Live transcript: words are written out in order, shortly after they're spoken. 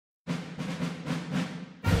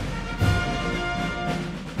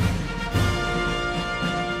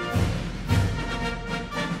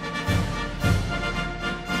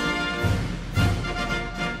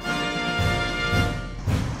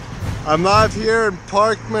I'm live here in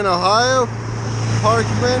Parkman, Ohio.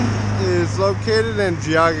 Parkman is located in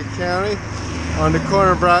Geauga County on the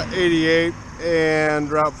corner of Route 88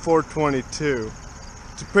 and Route 422.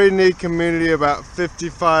 It's a pretty neat community, about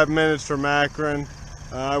 55 minutes from Akron.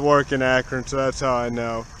 I work in Akron, so that's how I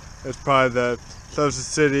know. It's probably the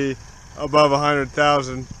closest city above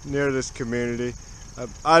 100,000 near this community.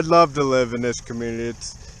 I'd love to live in this community.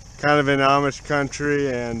 It's kind of an Amish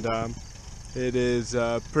country, and it is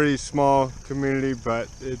a pretty small community, but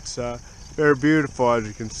it's very beautiful, as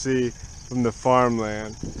you can see from the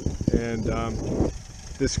farmland. And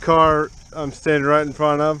this car I'm standing right in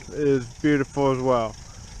front of is beautiful as well.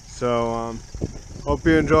 So hope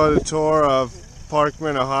you enjoy the tour of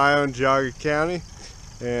Parkman, Ohio and Geauga County.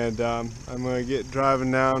 And I'm going to get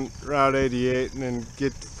driving down Route 88 and then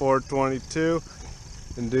get to 422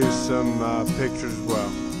 and do some pictures as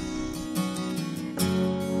well.